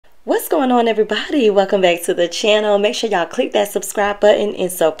What's going on, everybody? Welcome back to the channel. Make sure y'all click that subscribe button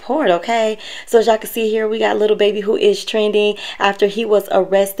and support, okay? So as y'all can see here, we got little baby who is trending after he was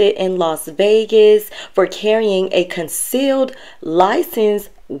arrested in Las Vegas for carrying a concealed license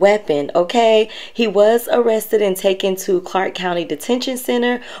weapon. Okay, he was arrested and taken to Clark County Detention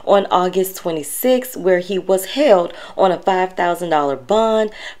Center on August 26th, where he was held on a $5,000 bond,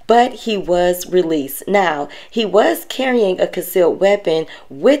 but he was released. Now, he was carrying a concealed weapon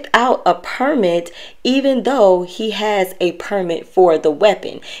without a permit, even though he has a permit for the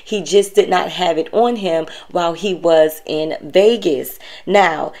weapon. He just did not have it on him while he was in Vegas.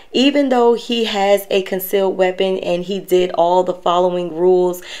 Now, even though he has a concealed weapon and he did all the following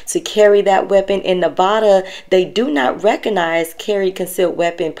rules to carry that weapon in Nevada, they do not recognize carry concealed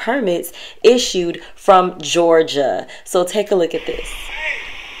weapon permits issued from Georgia. So take a look at this.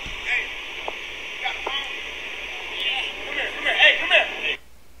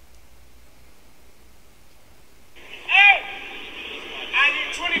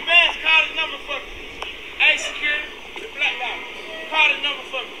 Hey, security, the black guy, call this number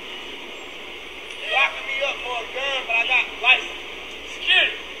for me. Locking me up for a gun, but I got license.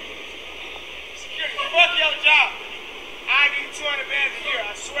 Security, fuck your job. I give you 200 bands a year.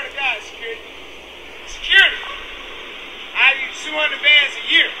 I swear to God, security, I give you 200 bands a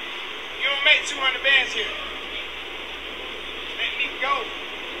year. You don't make 200 bands here. Let me go.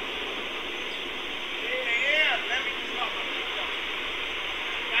 Yeah, let me just go.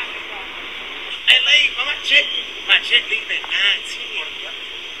 Hey, lady, my check leave at 9:10.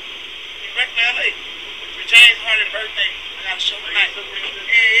 You back to LA. For James Harden's birthday. I got a show tonight.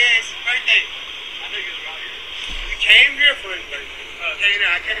 Yeah, it's his birthday. I think it's around here. We came here for his birthday.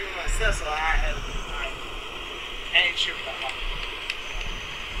 I came with myself, so I ain't sure about my.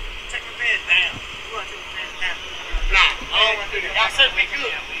 Take my pants down. You want to take my pants down? Nah, I don't want to do that. Y'all serve me good.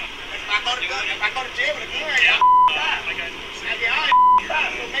 If I go to jail with a gun, y'all die. So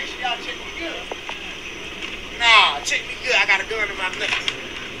make sure y'all check me good. Nah, check me good. I got a gun in my nuts.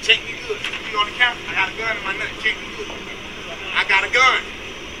 Check me good. You on the counter? I got a gun in my nuts. Check me good. I got a gun.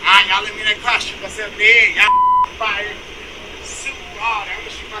 Alright, y'all let me in that car. Shoot myself in the head. Y'all fire. Super hard. I'm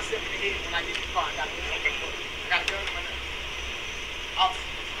gonna shoot myself in the head when I get in the car. I got a gun in my nuts. Officer,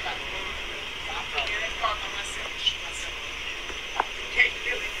 I got a gun in my nuts. I'm gonna get in that car by myself and shoot myself in the head. You can't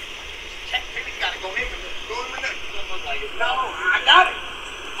feel it. You gotta go in my nuts. Go in my nuts. No, I got it.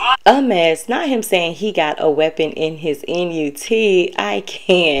 A mess. Not him saying he got a weapon in his NUT. I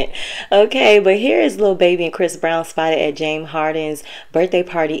can't. Okay, but here is Lil Baby and Chris Brown spotted at James Harden's birthday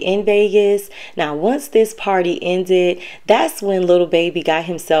party in Vegas. Now, once this party ended, that's when Lil Baby got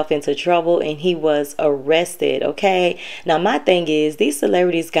himself into trouble and he was arrested. Okay, now my thing is, these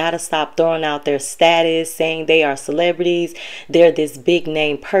celebrities gotta stop throwing out their status, saying they are celebrities, they're this big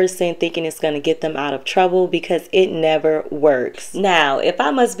name person, thinking it's gonna get them out of trouble, because it never works. Now, if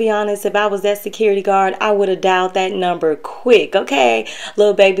I must be honest, if I was that security guard, I would have dialed that number quick. Okay,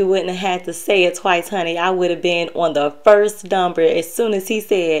 Lil Baby wouldn't have had to say it twice, honey. I would have been on the first number as soon as he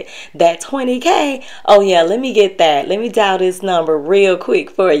said that 20K. Oh yeah, let me get that. Let me dial this number real quick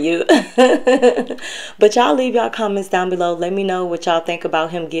for you. But y'all leave y'all comments down below. Let me know what y'all think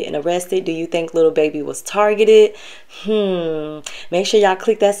about him getting arrested. Do you think Lil Baby was targeted? Make sure y'all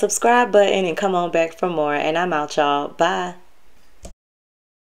click that subscribe button and come on back for more. And I'm out, y'all. Bye.